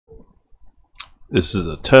This is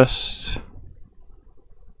a test. I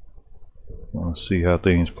want to see how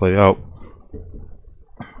things play out.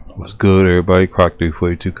 What's good, everybody? CROC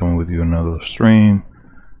 342 coming with you another stream.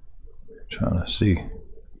 Trying to see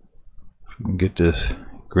if we can get this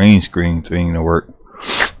green screen thing to work.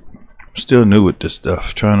 I'm still new with this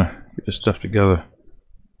stuff, trying to get this stuff together.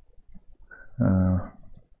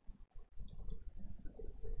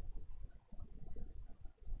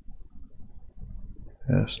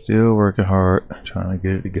 Yeah, still working hard, trying to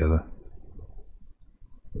get it together.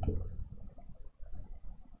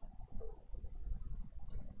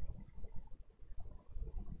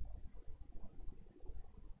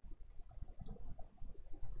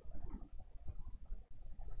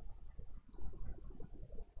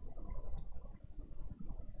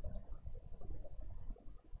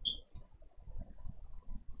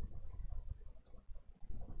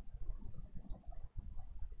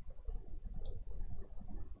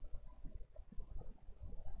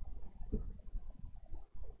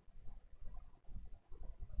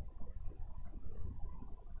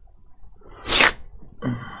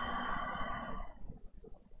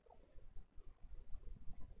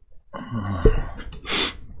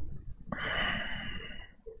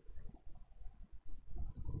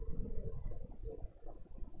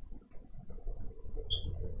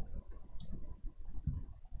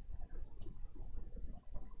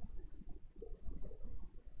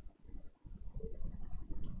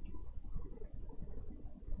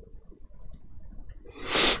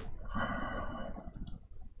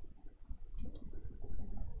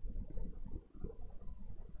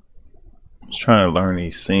 Trying to learn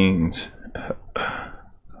these scenes.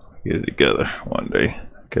 Get it together one day,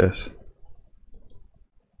 I guess.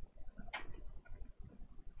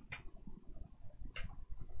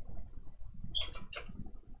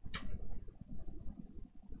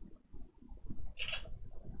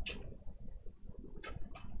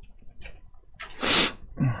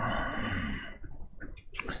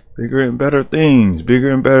 Bigger and better things,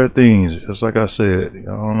 bigger and better things. Just like I said, I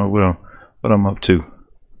don't know what I'm up to.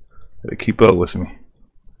 Gotta keep up with me.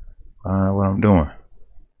 I don't know what I'm doing.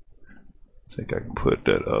 I think I can put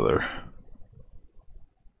that other.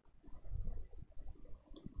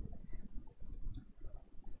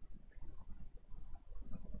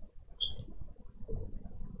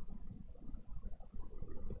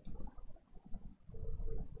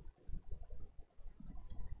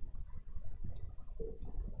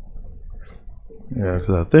 Yeah,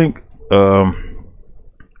 because I think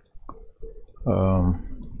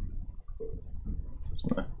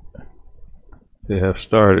they have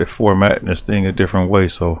started formatting this thing a different way,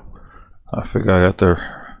 so I figure I got to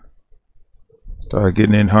start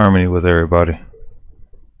getting in harmony with everybody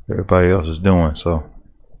else is doing, so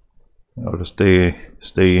you know, to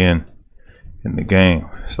stay in the game.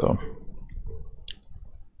 So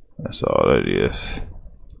that's all that is.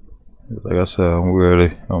 Like I said, I'm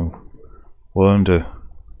willing to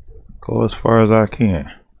go as far as I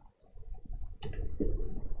can.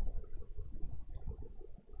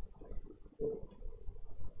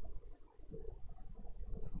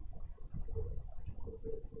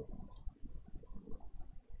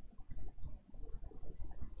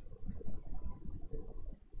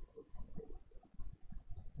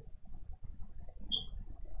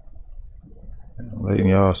 Letting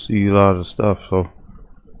y'all see a lot of stuff, so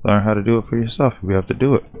learn how to do it for yourself. We have to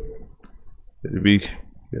do it. You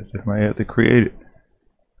might have to create it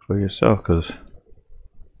for yourself, because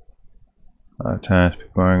a lot of times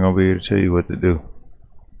people aren't gonna be able to tell you what to do.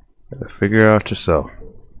 You gotta figure it out yourself.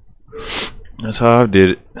 That's how I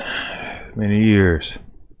did it many years.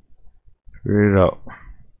 Figure it out.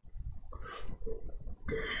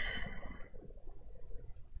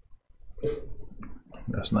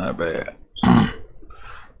 That's not bad.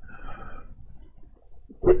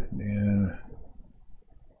 And then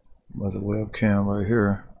another webcam right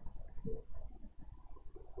here.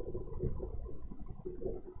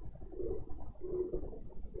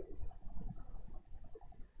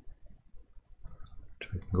 I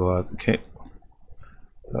can go out the cake.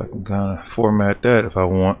 I can kind of format that if I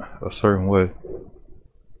want a certain way.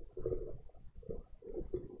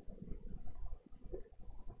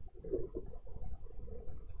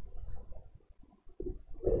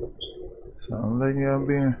 So I'm letting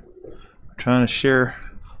y'all trying to share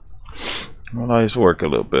my life's work a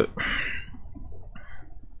little bit.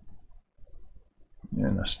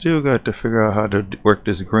 And I still got to figure out how to work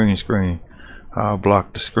this green screen. How I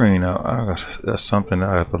block the screen. That's something that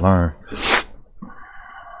I have to learn.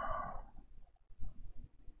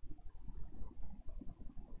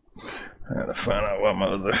 I gotta find out why my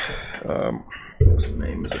other what's the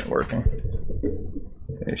name isn't working.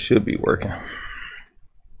 It should be working.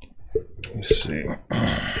 Let's see.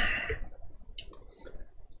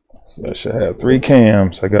 So I should have 3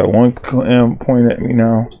 cams. I got 1 cam pointing at me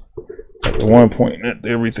now. Got the 1 pointing at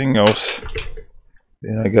everything else.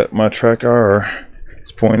 Then I got my track R.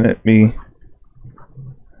 It's pointing at me.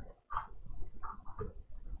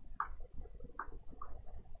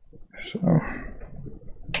 So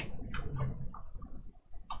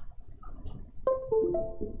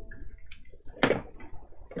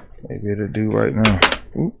maybe it'll do right now.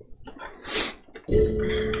 Oop.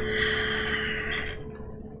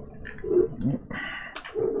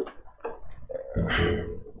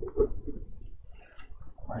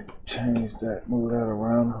 I change that, move that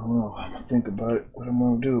around. I don't know. I'm gonna think about it. What I'm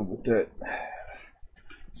gonna do with that.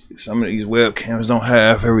 See, some of these webcams don't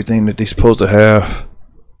have everything that they're supposed to have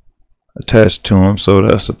attached to them, so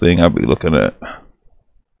that's the thing I'll be looking at.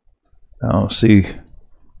 I don't see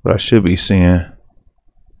what I should be seeing,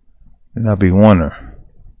 and I'll be wondering,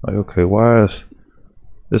 like, okay, why is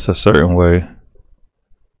this a certain way?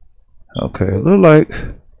 Okay, it look like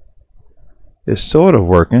it's sort of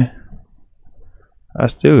working. I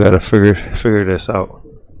still gotta figure this out.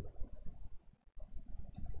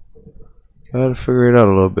 Gotta figure it out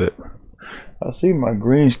a little bit. I see my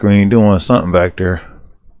green screen doing something back there,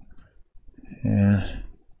 and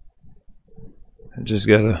I just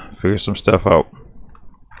gotta figure some stuff out.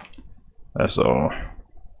 That's all.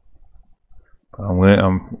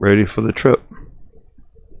 I'm ready for the trip.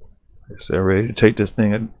 I'm ready to take this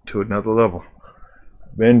thing to another level.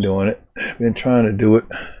 Been doing it. Been trying to do it.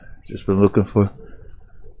 Just been looking for,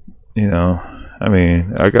 you know, I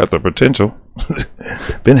mean, I got the potential.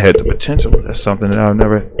 Been had the potential. That's something that I've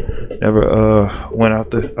never went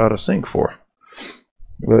out of sync for.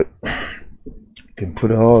 But you can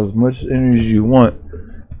put all as much energy as you want,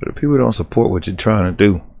 but if people don't support what you're trying to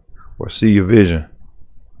do or see your vision,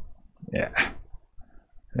 yeah,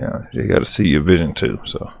 they got to see your vision too.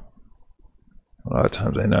 So a lot of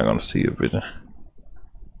times they're not going to see your vision.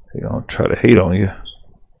 They're going to try to hate on you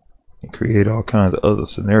and create all kinds of other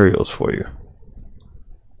scenarios for you.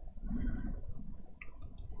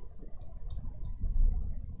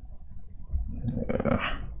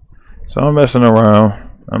 Yeah. So I'm messing around.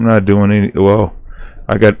 I'm not doing any, well,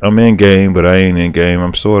 I'm in game, but I ain't in game.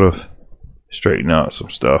 I'm sort of straightening out some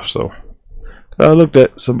stuff. So I looked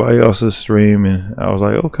at somebody else's stream and I was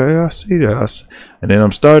like, okay, I see that. And then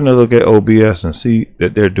I'm starting to look at OBS and see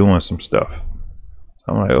that they're doing some stuff.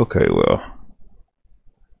 I'm like, okay, well,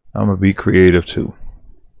 I'm gonna be creative too.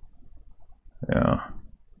 Yeah.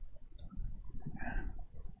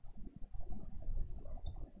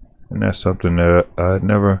 And that's something that I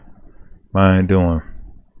never mind doing.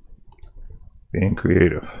 Being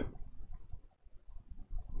creative.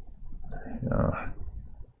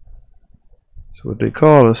 So what they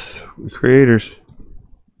call us, we creators.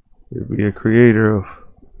 You'll be a creator of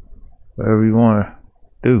whatever you want to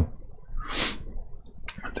do.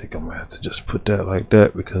 I think I'm gonna have to just put that like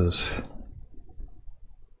that because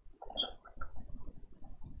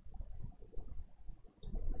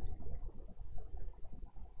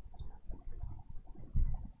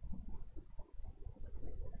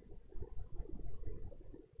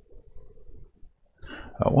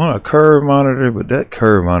I want a curve monitor, but that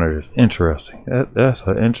curve monitor is interesting. That's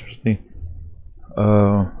an interesting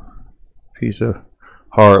piece of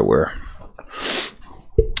hardware.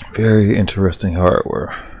 Very interesting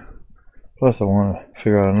hardware. Plus I want to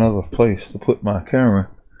figure out another place to put my camera,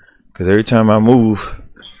 because every time I move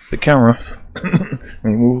the camera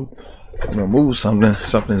I'm gonna move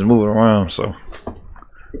something's moving around, so I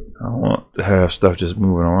don't want to have stuff just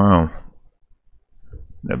moving around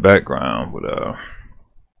in the background. But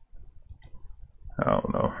I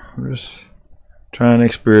don't know, I'm just trying to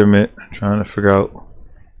experiment, trying to figure out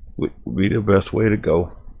what would be the best way to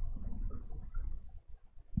go.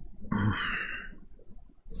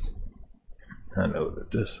 I know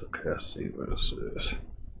that this, okay, I see what this is.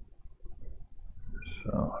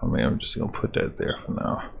 So, I mean, I'm just gonna put that there for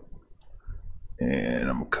now. And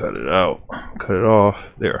I'm gonna cut it out, cut it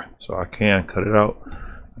off there. So I can cut it out.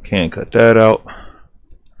 I can't cut that out.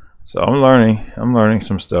 So I'm learning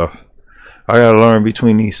some stuff. I gotta learn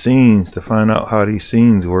between these scenes to find out how these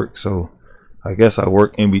scenes work. So I guess I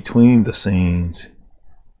work in between the scenes,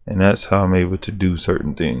 and that's how I'm able to do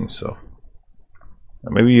certain things. So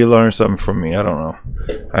maybe you learn something from me. I don't know.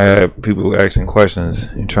 I had people asking questions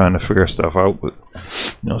and trying to figure stuff out, but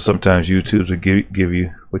you know, sometimes YouTube will give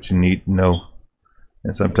you what you need to know,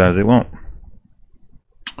 and sometimes they won't.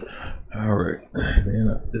 All right,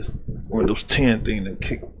 man, this Windows 10 thing that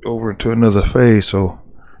kicked over into another phase, so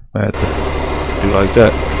I had to do like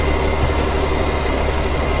that.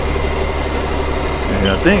 And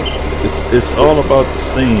I think it's all about the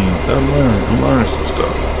scenes. I'm learning some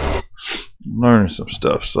stuff. Learning some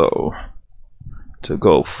stuff. So to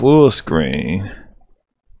go full screen,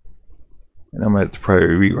 and I'm gonna have to probably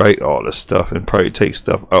rewrite all this stuff and probably take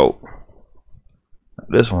stuff out.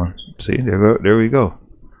 This one, see, there we go,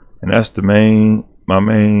 and that's the my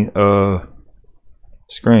main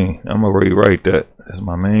screen. I'm gonna rewrite that as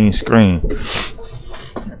my main screen.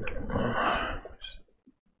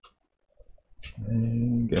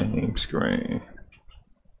 Main game screen.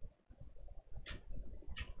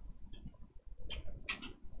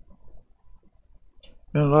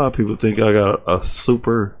 And a lot of people think I got a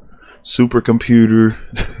super computer.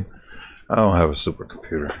 I don't have a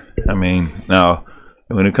supercomputer. I mean, now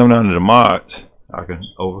when it comes down to the mods, I can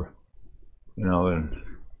and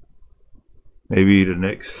maybe the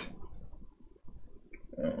next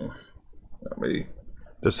I may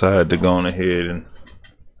decide to go on ahead and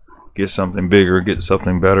get something bigger, get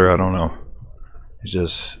something better. I don't know. It's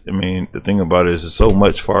just, I mean, the thing about it is it's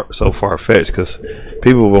so far-fetched because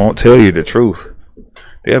people won't tell you the truth.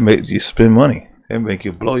 They'll make you spend money. They'll make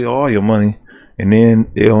you blow all your money, and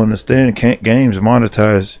then they'll understand games get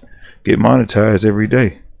monetized every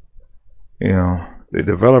day. You know, the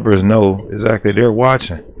developers know exactly they're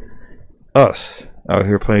watching us out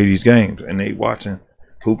here playing these games, and they watching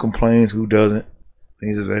who complains, who doesn't,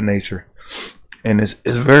 things of that nature. And it's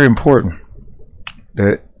very important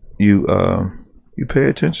that you pay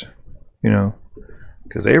attention,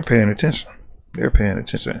 because they're paying attention. They're paying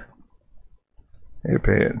attention. They're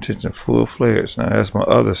paying attention full-fledged. Now that's my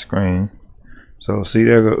other screen. So see,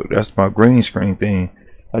 that's my green screen thing.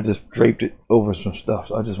 I just draped it over some stuff.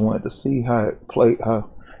 So I just wanted to see how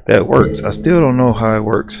that works. I still don't know how it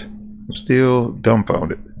works. I'm still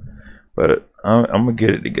dumbfounded, but I'm gonna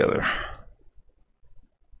get it together.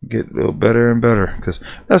 Get a little better and better, because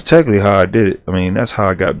that's technically how I did it. I mean, that's how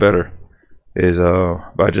I got better, is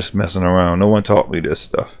by just messing around. No one taught me this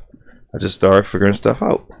stuff. I just started figuring stuff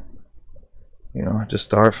out. I just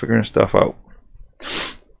started figuring stuff out,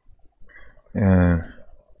 and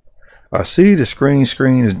I see the screen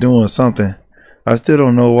is doing something. I still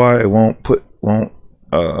don't know why it won't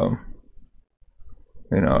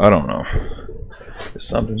I don't know. It's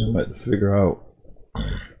something I'm going to figure out.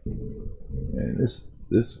 And this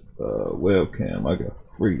webcam I got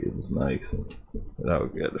for free. It was nice, but I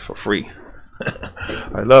would get it for free.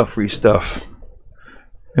 I love free stuff.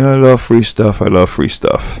 I love free stuff.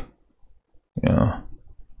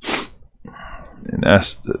 And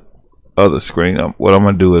that's the other screen. What I'm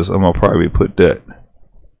gonna do is I'm gonna probably put that.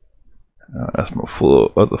 That's my full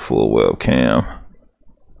webcam.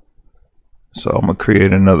 So I'm gonna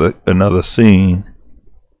create another scene.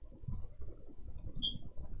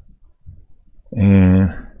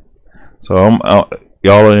 And so I'm out,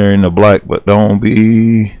 y'all are there in the black, but don't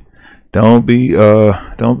be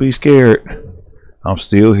scared. I'm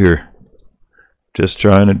still here, just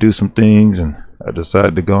trying to do some things, and I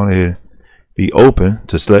decided to go ahead and be open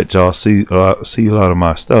to let y'all see a lot of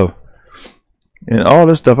my stuff. And all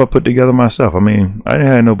this stuff I put together myself. I mean, I didn't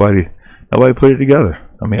have nobody put it together.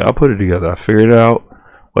 I mean, I put it together. I figured out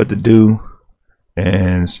what to do,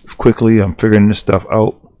 and quickly I'm figuring this stuff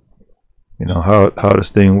out. How this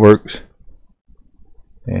thing works,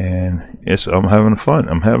 and I'm having fun.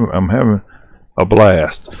 I'm having a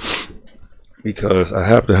blast, because I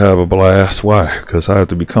have to have a blast. Why? Because I have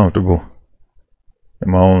to be comfortable in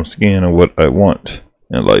my own skin of what I want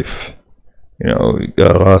in life. You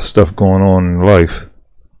got a lot of stuff going on in life,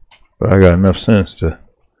 but I got enough sense to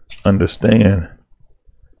understand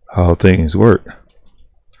how things work.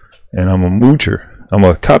 And I'm a moocher. I'm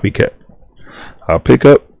a copycat. I'll pick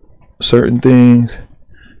up certain things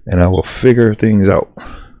and I will figure things out.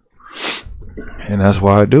 And that's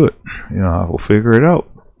why I do it. I will figure it out.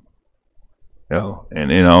 And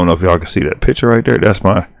then I don't know if y'all can see that picture right there. That's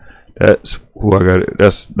who I got.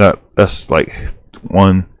 That's like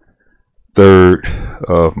 1/3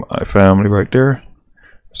 of my family right there.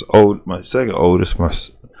 It's my second oldest,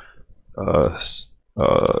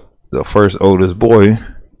 the first oldest boy,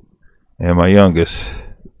 and my youngest,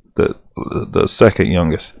 the second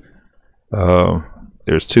youngest.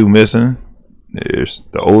 There's 2 missing. There's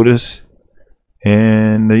the oldest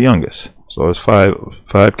and the youngest. So it's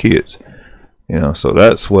 5 kids. So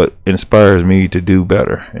that's what inspires me to do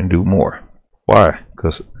better and do more. Why?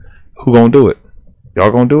 Because who gonna do it?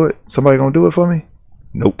 Y'all gonna do it? Somebody gonna do it for me?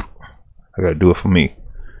 Nope. I gotta do it for me.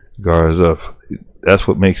 Regardless of, that's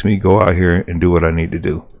what makes me go out here and do what I need to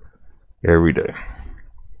do every day.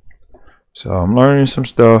 So I'm learning some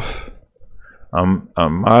stuff. I'm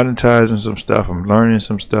monetizing some stuff. I'm learning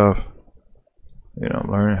some stuff. I'm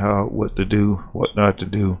learning what to do, what not to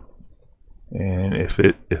do. And if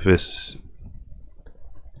it's,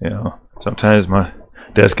 you know, sometimes my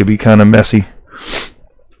desk could be kind of messy,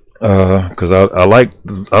 because I like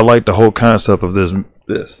the whole concept of this.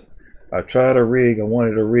 I tried a rig, I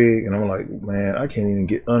wanted a rig, and I'm like, man, I can't even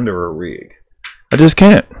get under a rig. I just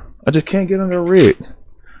can't get under a rig.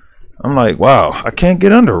 I'm like, wow, I can't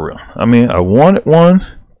get under it. I mean, I wanted one,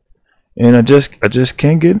 and I just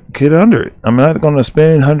can't get under it. I'm not going to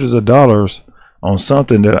spend hundreds of dollars on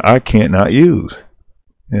something that I can't not use.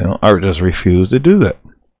 You know, I just refuse to do that.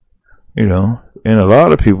 You know, and a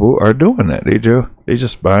lot of people are doing that. They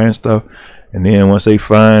just buying stuff, and then once they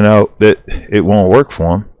find out that it won't work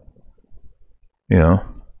for them, you know,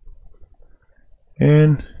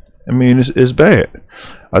 and I mean, it's bad.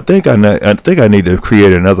 I think I need to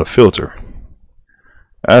create another filter.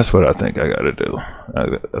 That's what I think I got to do.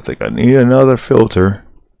 I think I need another filter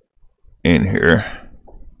in here,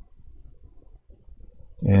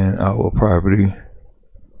 and I will probably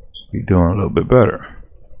be doing a little bit better.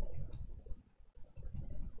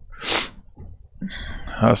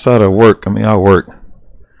 Outside of work, I mean, I work.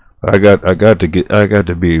 I got to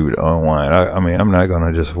be able to unwind. I mean, I'm not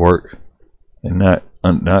gonna just work and not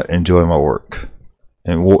enjoy my work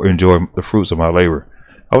and enjoy the fruits of my labor.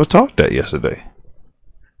 I was taught that yesterday.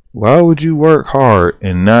 Why would you work hard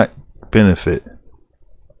and not benefit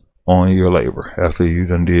on your labor after you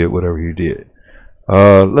done did whatever you did?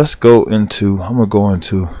 Let's go into. I'm gonna go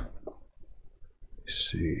into.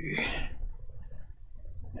 Let's see.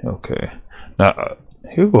 Okay. Now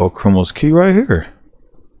here we go. Criminal's key right here.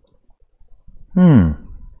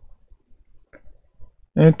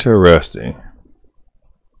 Interesting.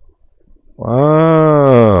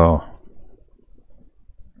 Wow.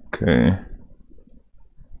 Okay.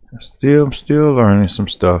 I'm still learning some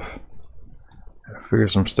stuff. I figure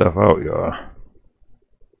some stuff out, y'all.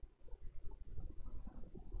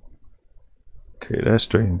 Okay, that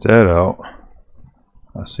straightens that out.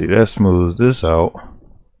 I see that smooths this out.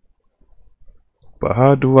 But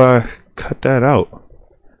how do I cut that out?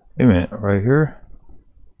 Wait a minute, right here?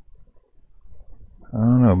 I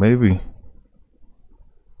don't know, maybe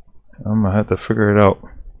I'm gonna have to figure it out.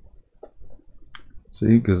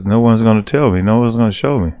 See, because no one's gonna tell me, no one's gonna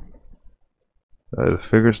show me. I had to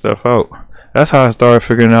figure stuff out. That's how I started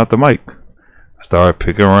figuring out the mic. I started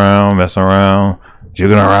picking around, messing around,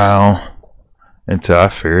 jiggling around until I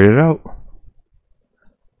figured it out.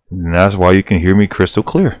 And that's why you can hear me crystal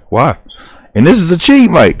clear. Why? And this is a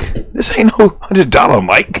cheap mic. This ain't no $100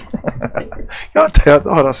 mic. Y'all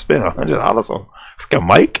thought I spent $100 on a freaking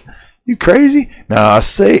mic? You crazy? Now I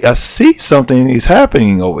see something is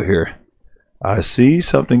happening over here. I see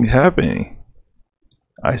something happening.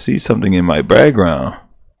 I see something in my background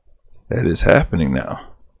that is happening now.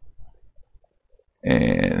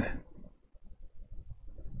 And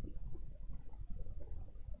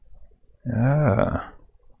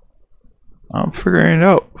I'm figuring it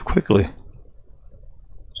out quickly.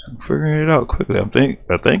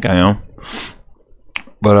 I think I am.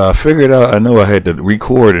 But I figured out, I know I had to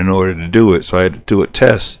record in order to do it, so I had to do a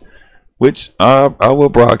test, which I will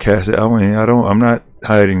broadcast it. I mean, I'm not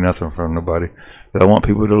hiding nothing from nobody. I want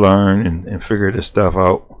people to learn and figure this stuff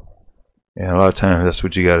out. And a lot of times that's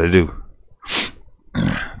what you got to do.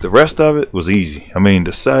 The rest of it was easy. I mean,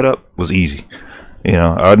 the setup was easy. You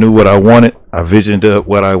know, I knew what I wanted. I visioned up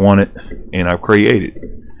what I wanted, and I created.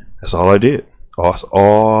 That's all I did. That's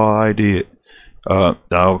all I did.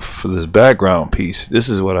 Now for this background piece, this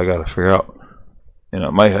is what I got to figure out. And I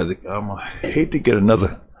might have to. I hate to get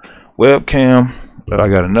another webcam, but I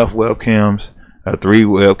got enough webcams. I have 3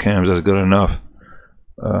 webcams. That's good enough.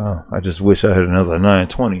 I just wish I had another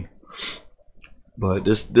 920. But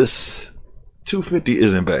this 250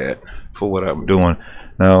 isn't bad for what I'm doing.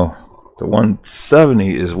 Now the 170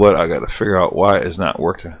 is what I got to figure out why it's not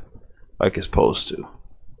working like it's supposed to.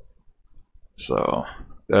 So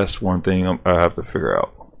that's one thing I have to figure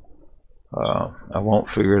out. I won't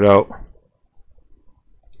figure it out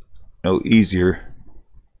no easier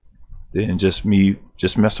than just me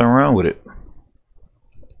messing around with it.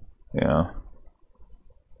 Yeah,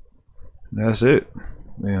 that's it.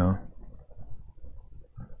 You know,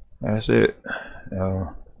 that's it.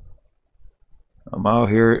 I'm out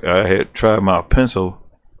here. I had tried my pencil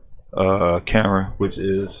camera, which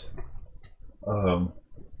is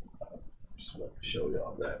just want to show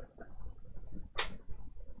y'all that.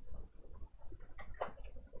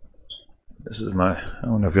 This is my, I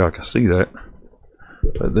don't know if y'all can see that,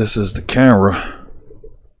 but this is the camera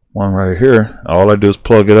one right here. All I do is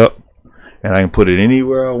plug it up and I can put it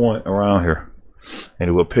anywhere I want around here and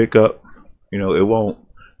it will pick up. You know, it won't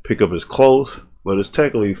pick up as close, but it's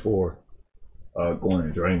technically for going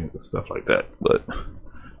and draining and stuff like that. But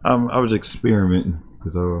I was experimenting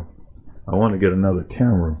because I want to get another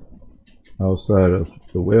camera outside of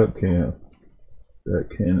the webcam that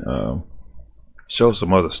can show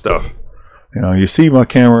some other stuff. You know, you see my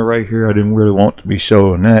camera right here. I didn't really want to be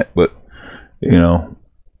showing that, but you know,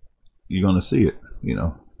 you're gonna see it. You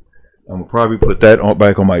know, I'm gonna probably put that on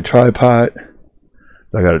back on my tripod.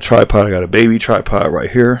 I got a tripod. I got a baby tripod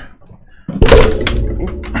right here.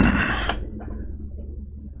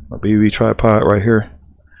 My baby tripod right here.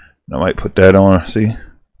 I might put that on. See,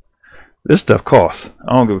 this stuff costs.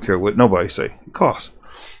 I don't give a care what nobody say. It costs.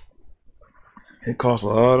 It costs a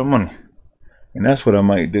lot of money, and that's what I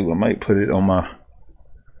might do. I might put it on my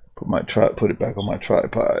put it back on my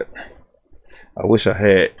tripod. I wish I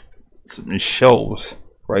had some shelves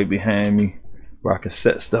right behind me where I could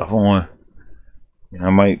set stuff on, and I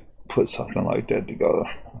might put something like that together.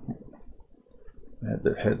 I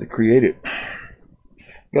had to create it.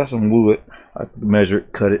 Got some wood. I could measure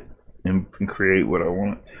it, cut it, and create what I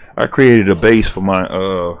want. I created a base for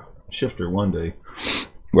my shifter one day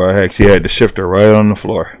where I actually had the shifter right on the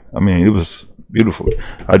floor. I mean, it was beautiful.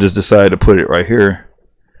 I just decided to put it right here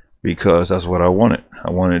because that's what I wanted.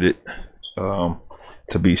 I wanted it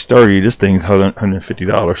to be sturdy. This thing's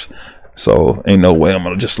 $150, so ain't no way I'm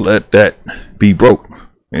gonna just let that be broke.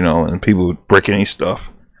 You know, and people breaking any stuff.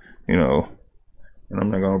 You know, and I'm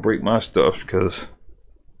not gonna break my stuff because,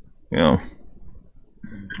 you know,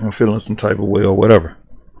 I'm feeling some type of way or whatever.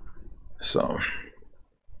 So,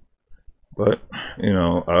 but you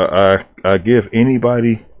know, I give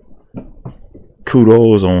anybody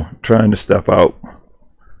kudos on trying to step out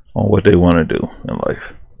on what they want to do in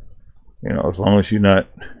life. You know, as long as you're not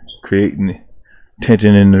creating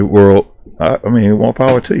tension in the world, I mean, more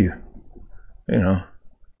power to you. You know,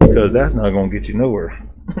 because that's not going to get you nowhere.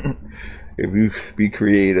 If you be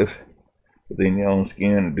creative within your own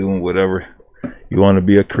skin and doing whatever you want to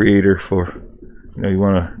be a creator for, you know, you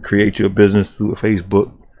want to create your business through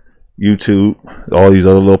Facebook, YouTube, all these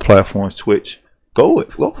other little platforms, Twitch, go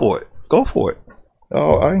for it.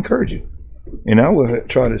 Oh, I encourage you, and I will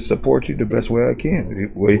try to support you the best way I can.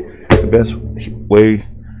 The best way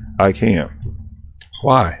I can.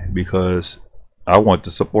 Why? Because I want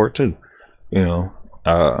the support too. You know,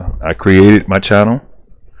 I created my channel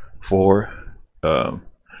for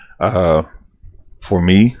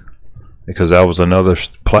me because that was another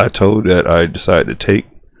plateau that I decided to take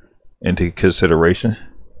into consideration.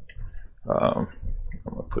 I'm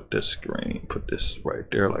gonna put this right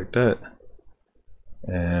there like that,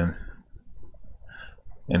 and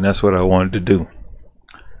that's what I wanted to do.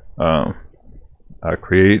 I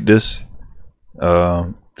created this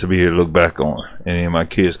to be able to look back on, and then my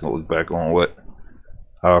kids can look back on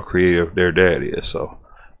how creative their dad is. So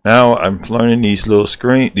now I'm learning these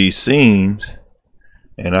these scenes,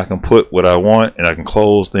 and I can put what I want, and I can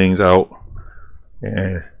close things out,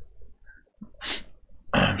 and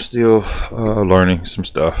I'm still learning some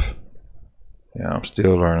stuff. Yeah, I'm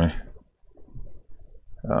still learning.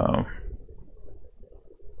 I'm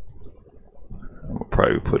gonna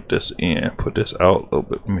probably put this out a little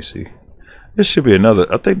bit. Let me see. This should be another.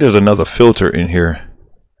 I think there's another filter in here.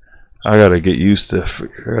 I gotta get used to.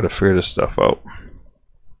 I gotta figure this stuff out.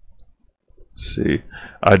 See,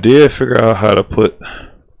 I did figure out how to put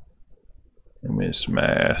image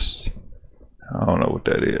mask. I don't know what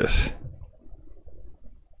that is.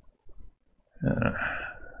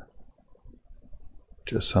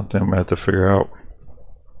 Just something I'm gonna have to figure out.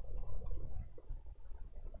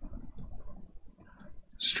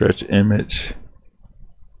 Stretch image.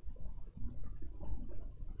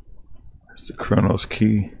 That's the Chronos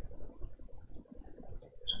key.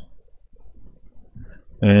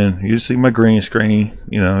 And you see my green screen,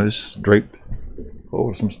 you know, it's draped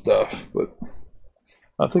over some stuff, but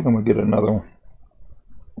I think I'm gonna get another one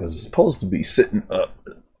because it's supposed to be sitting up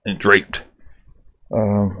and draped.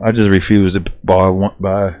 I just refuse to buy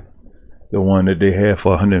the one that they had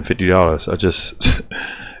for $150. I just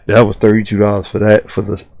that was $32 for that, for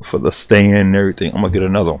the stand and everything. I'm gonna get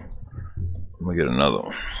another one.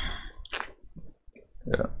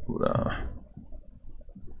 Yeah,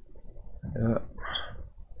 yeah.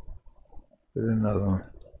 Get another one.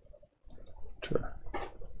 Try.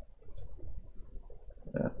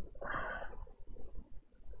 Yeah.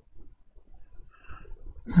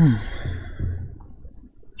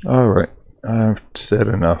 All right, I've said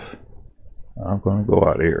enough. I'm gonna go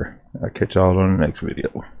out of here. I'll catch y'all on the next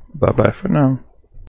video. Bye bye for now.